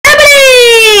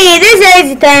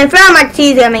guys, it's Dan from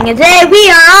Marquis Gaming, and today we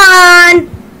are on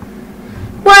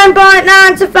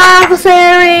 1.9 Survival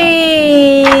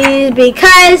Series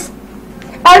because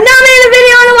I've not made a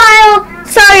video in a while.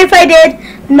 Sorry if I did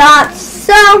not.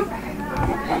 So,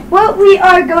 what we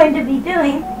are going to be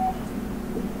doing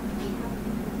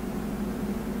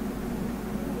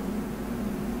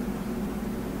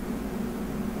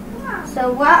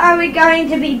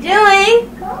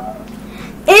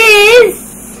is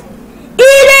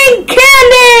eating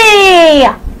candy!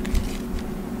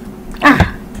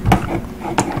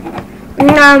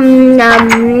 Nom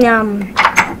nom nom.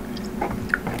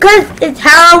 Because it's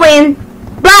Halloween,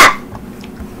 but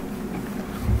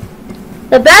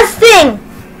the best thing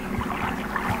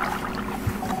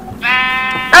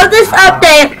of this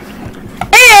update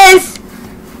is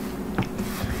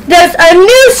there's a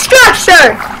new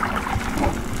structure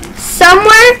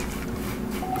somewhere.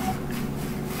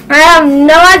 I have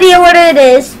no idea what it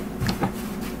is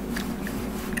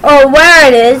or where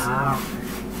it is,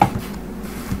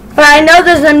 but I know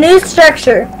there's a new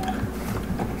structure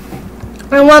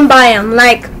in one biome,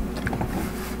 like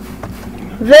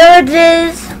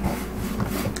villages,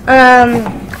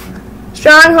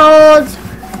 strongholds,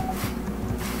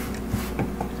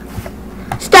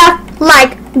 stuff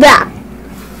like that.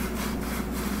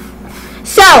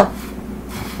 So,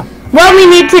 what we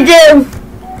need to do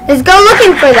is go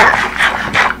looking for that.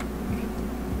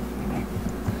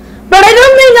 But I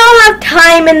don't think I'll have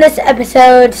time in this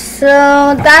episode, so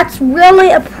that's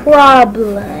really a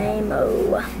problem.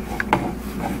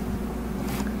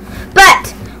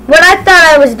 But what I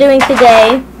thought I was doing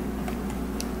today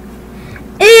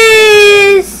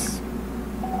is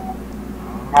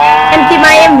empty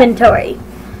my inventory.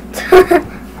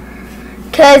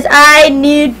 Because I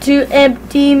need to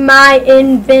empty my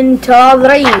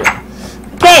inventory.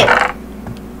 Okay.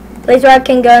 Place where I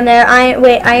can go in there.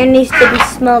 Iron needs to be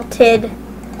smelted.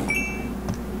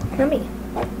 Let me.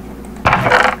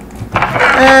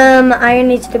 Iron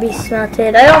needs to be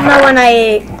smelted. I don't know when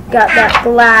I got that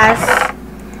glass.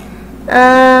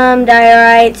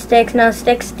 Diorite, sticks, no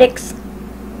sticks.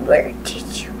 Where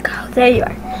did you go? There you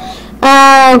are.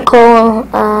 Coal,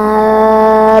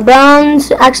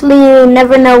 bones. Actually, you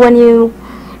never know when you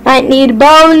might need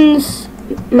bones.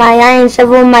 My iron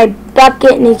shovel, my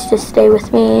bucket needs to stay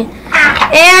with me.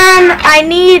 And I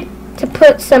need to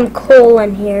put some coal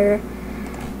in here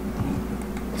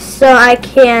so I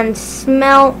can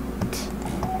smelt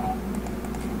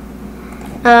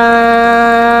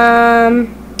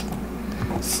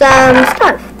some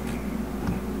stuff.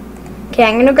 Okay,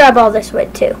 I'm gonna grab all this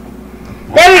wood too.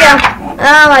 There we go.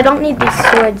 Oh, I don't need these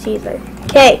swords either.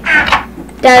 Okay.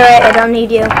 Diorite, I don't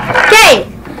need you. Okay.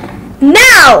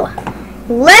 Now,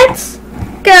 let's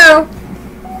go.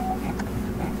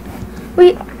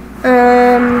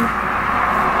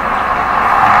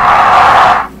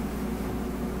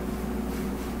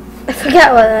 I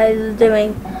forgot what I was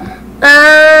doing.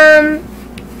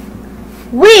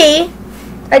 We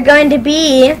are going to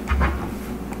be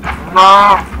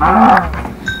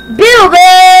building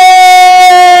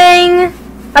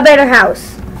a better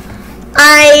house.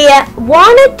 I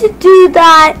wanted to do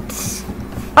that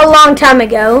a long time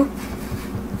ago,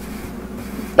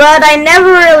 but I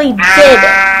never really did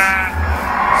it.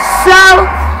 So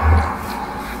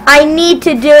I need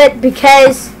to do it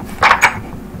because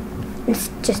this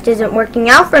just isn't working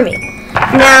out for me.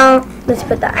 Now let's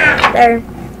put that in there.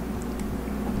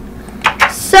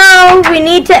 So we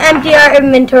need to empty our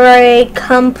inventory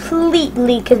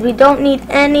completely because we don't need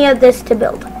any of this to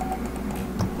build.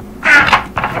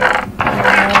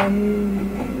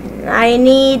 I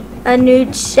need a new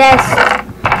chest.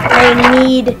 I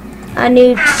need a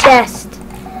new chest.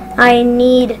 I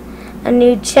need a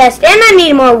new chest. And I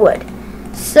need more wood.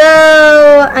 So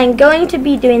I'm going to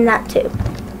be doing that too.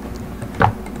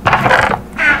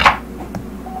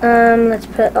 Let's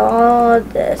put all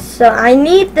of this. So I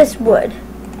need this wood.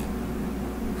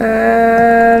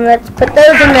 Let's put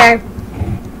those in there.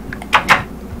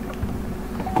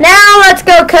 Now let's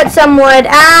go cut some wood.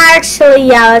 Actually,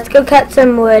 yeah, let's go cut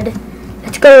some wood.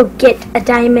 Let's go get a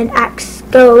diamond axe.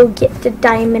 Go get a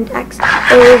diamond axe.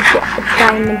 Go get a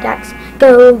diamond axe.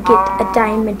 Go get a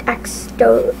diamond axe.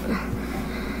 Go.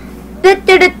 Nothing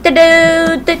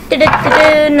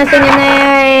in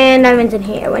there. And diamonds in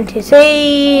here. 1, 2,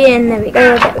 3. And there we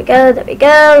go. There we go. There we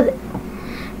go. There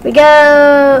we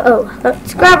go. Oh,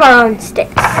 let's grab our own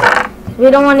sticks. We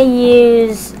don't want to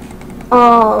use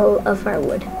all of our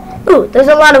wood. Ooh, there's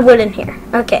a lot of wood in here.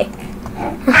 Okay.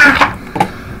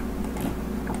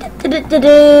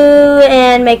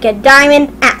 And make a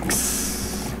diamond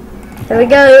axe. There we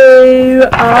go.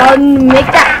 Make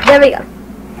that. There we go.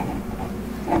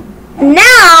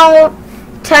 Now,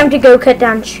 time to go cut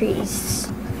down trees.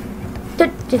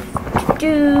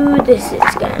 This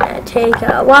is gonna take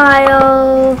a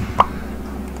while,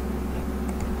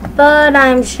 but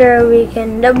I'm sure we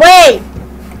can. Wait,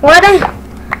 what?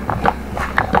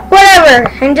 Whatever.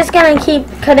 I'm just gonna keep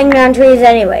cutting down trees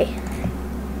anyway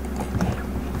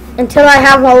until I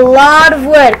have a lot of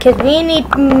wood, because we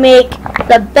need to make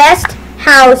the best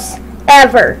house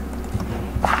ever.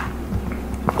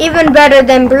 Even better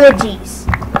than Bridgie's.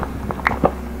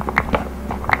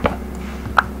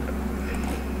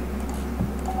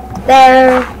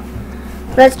 There.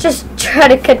 Let's just try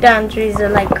to cut down trees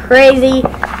like crazy.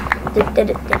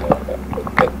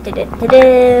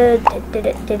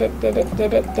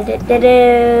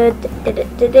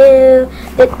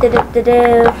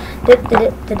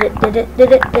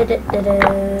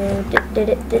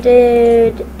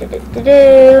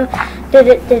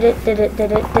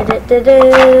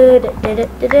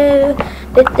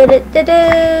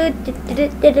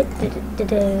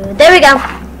 There we go.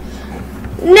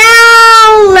 Now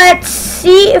let's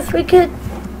see if we could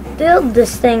build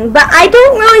this thing, but I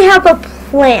don't really have a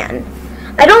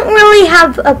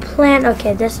plan.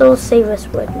 Okay, this will save us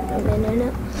wood.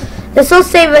 No. This will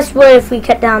save us wood if we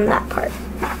cut down that part.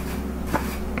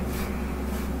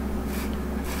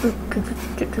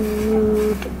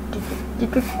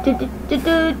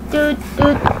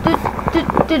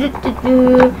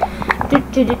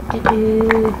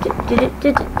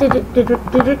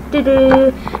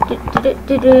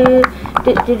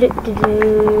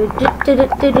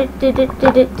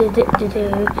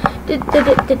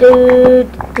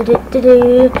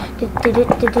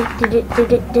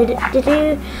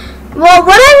 Well,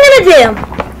 what I'm gonna do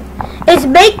is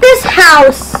make this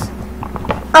house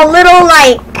a little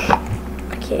like,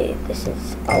 okay, this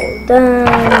is all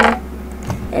done,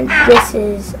 and this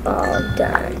is all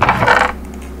done.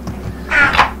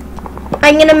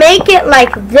 I'm gonna make it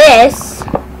like this.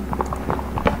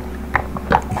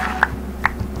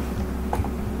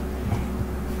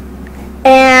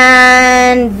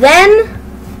 And then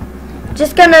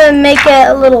just gonna make it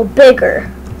a little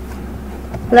bigger.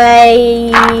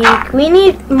 Like, we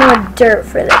need more dirt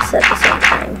for this at the same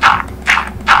time.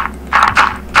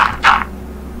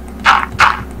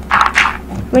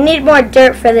 We need more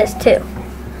dirt for this too.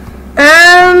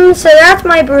 So that's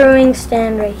my brewing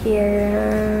stand right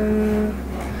here.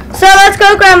 So let's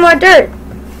go grab more dirt.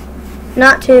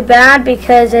 Not too bad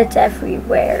because it's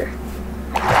everywhere.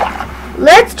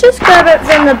 Let's just grab it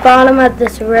from the bottom of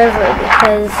this river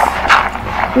because,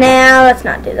 now let's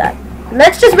not do that.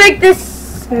 Let's just make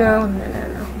this, no.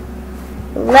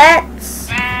 Let's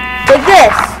dig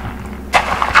this.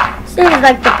 Seems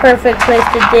like the perfect place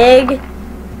to dig.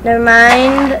 Never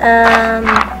mind.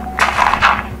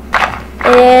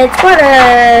 It's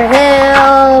water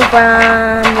hill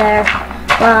from there.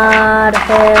 Water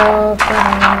hill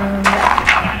from there.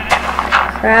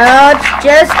 Crouch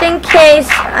just in case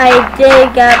I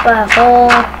dig up a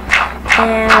hole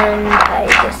and I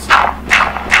just...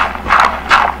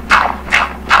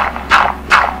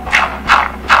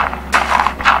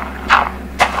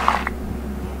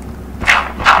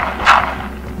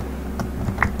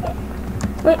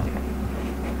 Wait.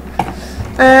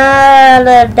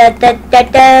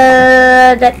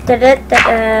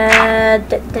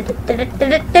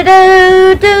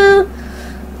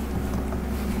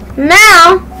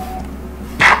 Now,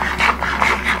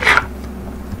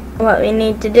 what we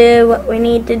need to do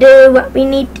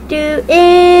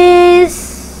is,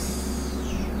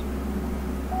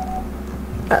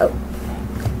 oh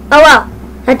well,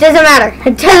 that doesn't matter.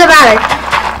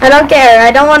 I don't care.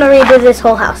 I don't want to redo this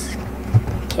whole house.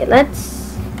 Okay,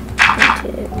 let's,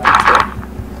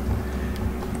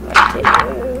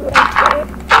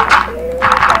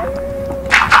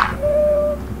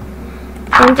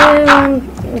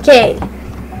 okay,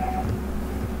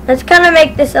 let's kind of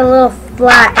make this a little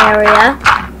flat area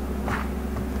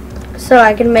so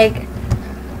I can make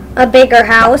a bigger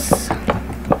house.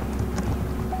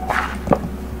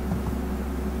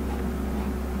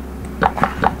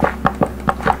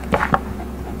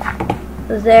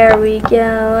 There we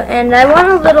go. And I want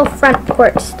a little front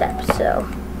porch step, so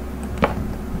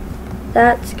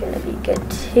that's gonna be good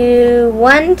too.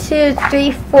 1, 2,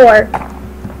 3, 4.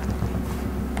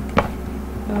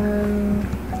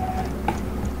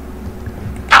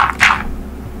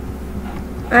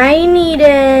 I need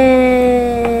it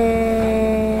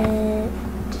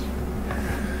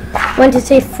 1, 2,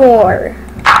 3, 4.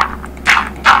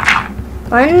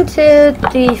 1, 2,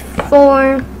 3,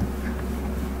 4.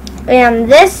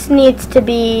 And this needs to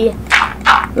be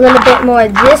a little bit more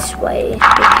this way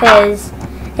because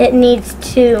it needs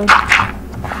to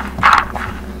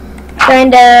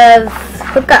kind of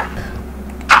hook up.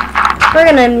 We're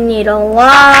gonna need a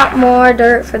lot more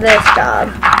dirt for this job.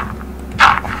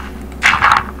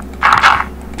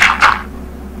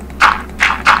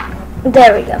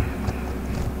 There we go.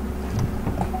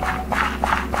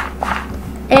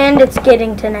 And it's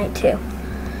getting to night too.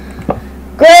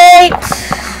 Great!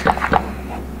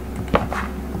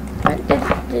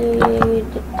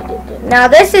 Now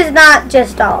this is not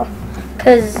just all,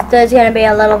 because there's going to be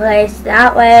a little place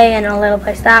that way, and a little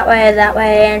place that way,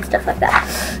 and stuff like that.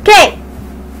 Okay!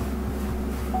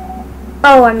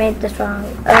 Oh, I made this wrong.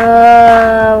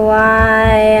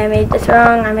 Why? I made this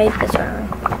wrong.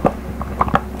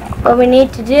 What we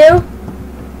need to do,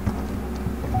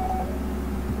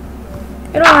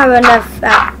 we don't have enough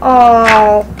at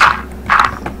all.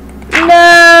 No,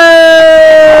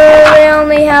 they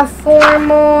only have 4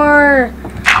 more.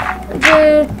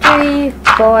 2, 3,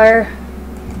 4.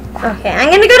 Okay, I'm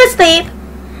gonna go to sleep,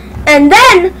 and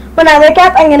then when I wake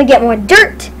up, I'm gonna get more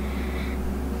dirt,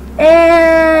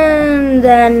 and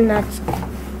then that's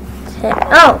it.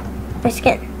 Oh, my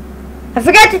skin. I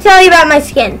forgot to tell you about my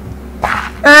skin.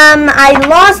 I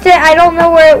lost it. I don't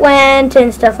know where it went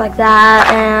and stuff like that,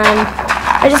 and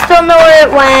I just don't know where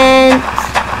it went.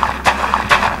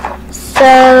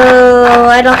 So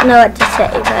I don't know what to say,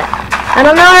 but I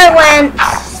don't know where it went.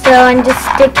 So I'm just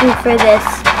sticking for this,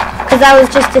 because I was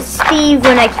just a Steve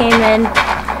when I came in,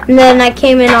 and then I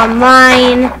came in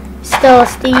online, still a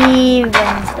Steve,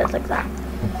 and stuff like that.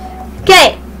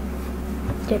 Okay.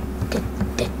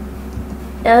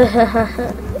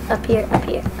 Up here.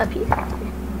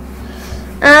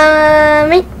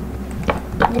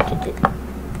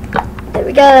 There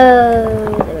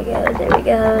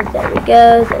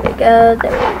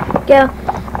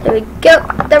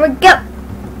we go.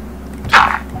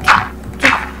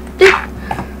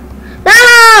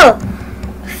 No!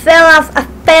 Fell off. I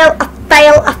fail.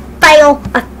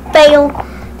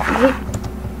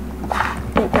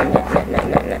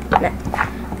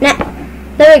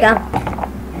 There we go.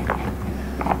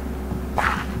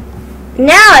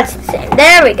 Now it's the same.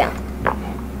 There we go.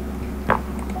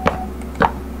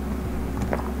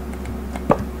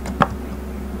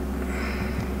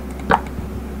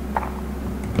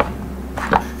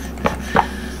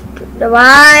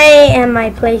 Why am I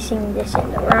placing this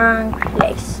in the wrong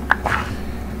place?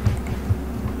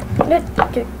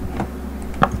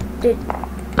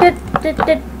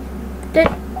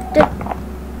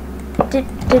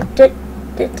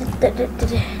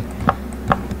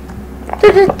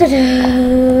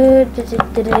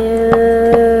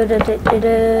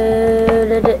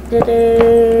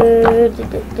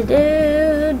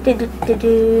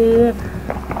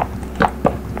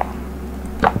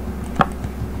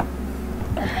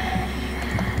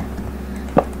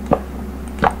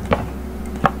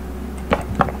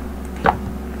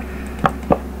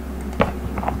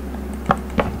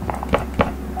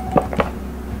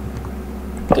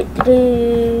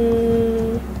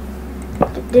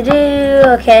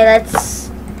 Okay, let's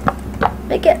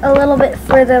make it a little bit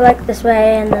further, like this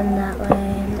way, and then that way,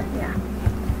 and then,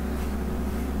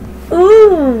 yeah.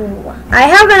 Ooh, I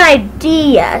have an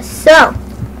idea. So,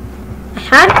 I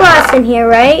had glass in here,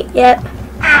 right? Yep.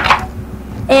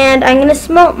 And I'm gonna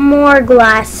smelt more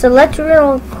glass. So let's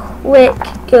real quick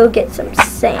go get some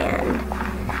sand.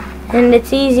 And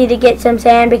it's easy to get some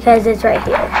sand because it's right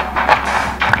here.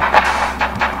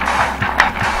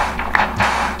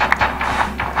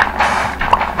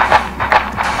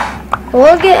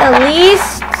 We'll get at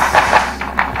least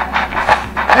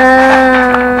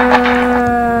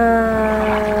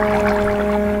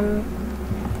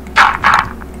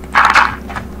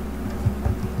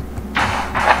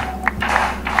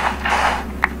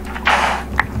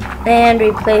and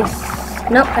replace.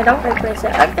 Nope, I don't replace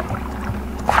it. Okay.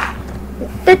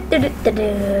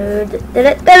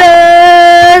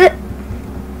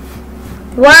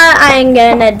 What I'm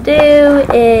gonna do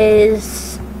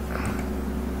is,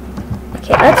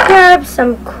 okay, let's grab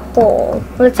some coal.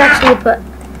 Let's actually put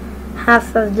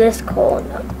half of this coal.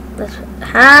 No, let's put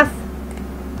half,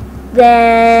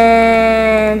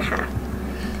 then half.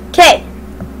 Okay,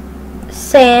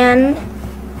 sand.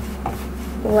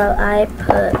 While I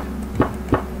put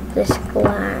this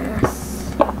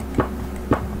glass.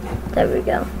 There we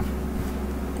go.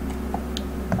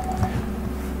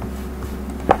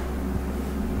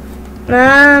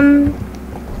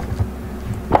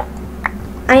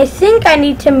 I think I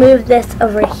need to move this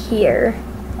over here.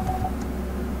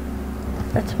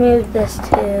 Let's move this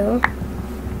too.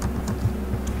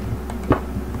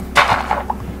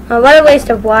 Oh, what a waste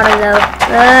of water though.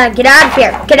 Get out of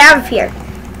here. Get out of here.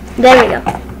 There we go.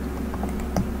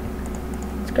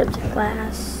 Let's grab some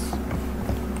glass.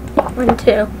 1,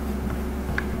 2.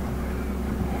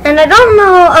 And I don't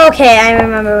know. Okay, I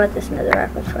remember what this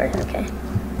netherrack was for. Okay.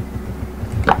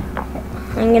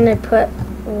 I'm gonna put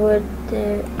wood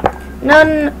there.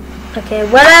 No. Okay,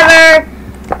 whatever.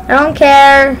 I don't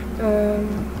care.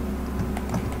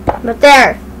 But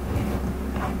there.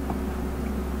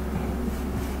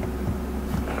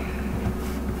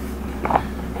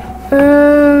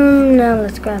 Now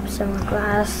let's grab some more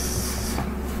glass.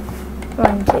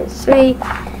 1, 2, 3.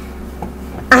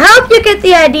 I hope you get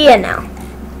the idea now.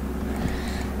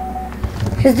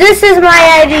 Because this is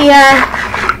my idea.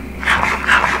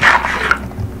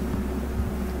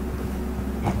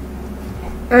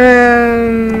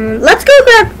 Let's go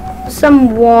grab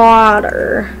some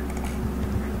water.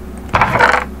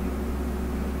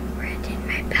 Where did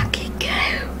my bucket go?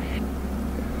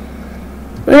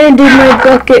 Where did my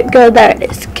bucket go? There it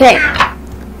is. Okay.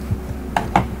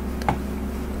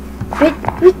 Wait.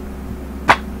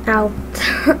 Ow.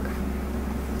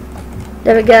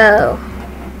 There we go.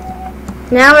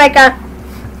 Now I got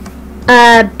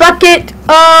a bucket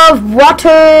of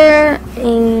water.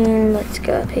 And let's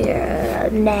go up here.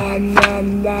 Nah.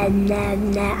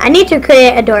 I need to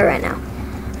create a door right now.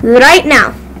 Right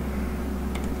now.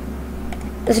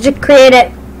 Let's just create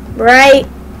it right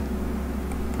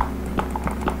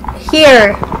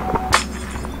here.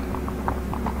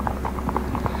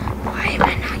 Why am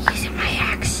I not using my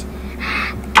axe?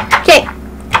 Okay.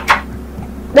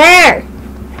 There.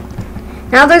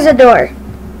 Now there's a door.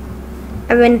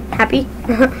 Everyone happy?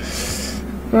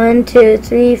 1, 2,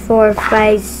 3, 4,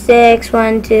 5, 6.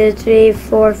 1, 2, 3,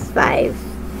 4, 5.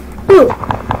 Ooh.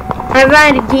 I have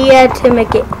an idea to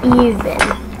make it even.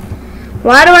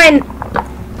 Why do I...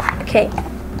 Okay.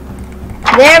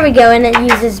 There we go, and it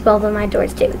uses both of my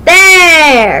doors too.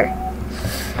 There!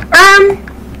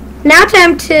 Now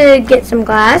time to get some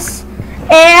glass.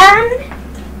 And...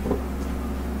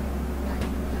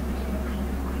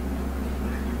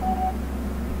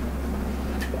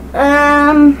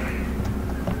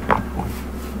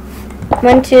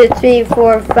 1, 2, 3,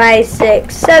 4, 5,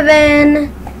 6,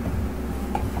 7.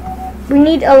 We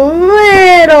need a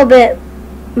little bit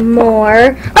more.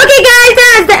 Okay, guys,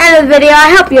 that's the end of the video.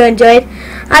 I hope you enjoyed.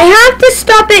 I have to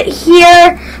stop it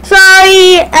here.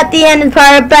 Sorry at the end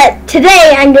part, but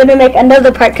today I'm going to make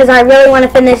another part because I really want to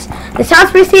finish this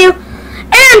house with you.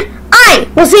 And I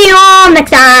will see you all next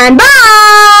time.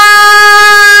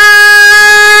 Bye!